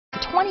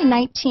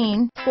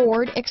2019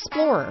 Ford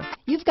Explorer.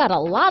 You've got a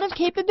lot of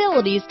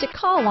capabilities to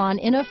call on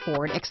in a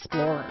Ford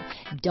Explorer.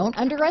 Don't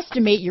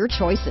underestimate your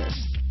choices.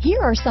 Here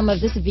are some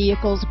of this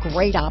vehicle's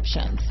great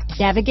options: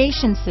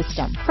 navigation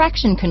system,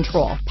 traction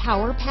control,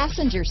 power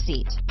passenger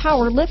seat,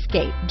 power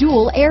liftgate,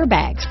 dual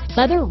airbags,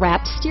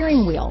 leather-wrapped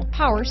steering wheel,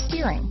 power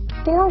steering,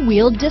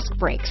 four-wheel disc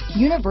brakes,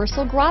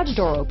 universal garage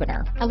door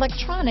opener,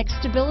 electronic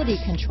stability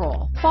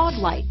control, fog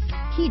lights,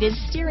 heated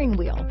steering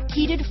wheel,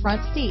 heated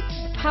front seats,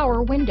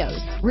 power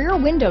windows, rear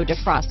window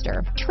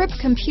defroster, trip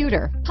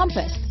computer,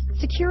 compass,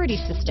 security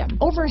system,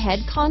 overhead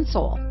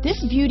console.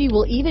 This beauty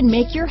will even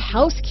make your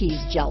house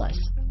keys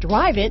jealous.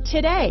 Drive it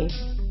today.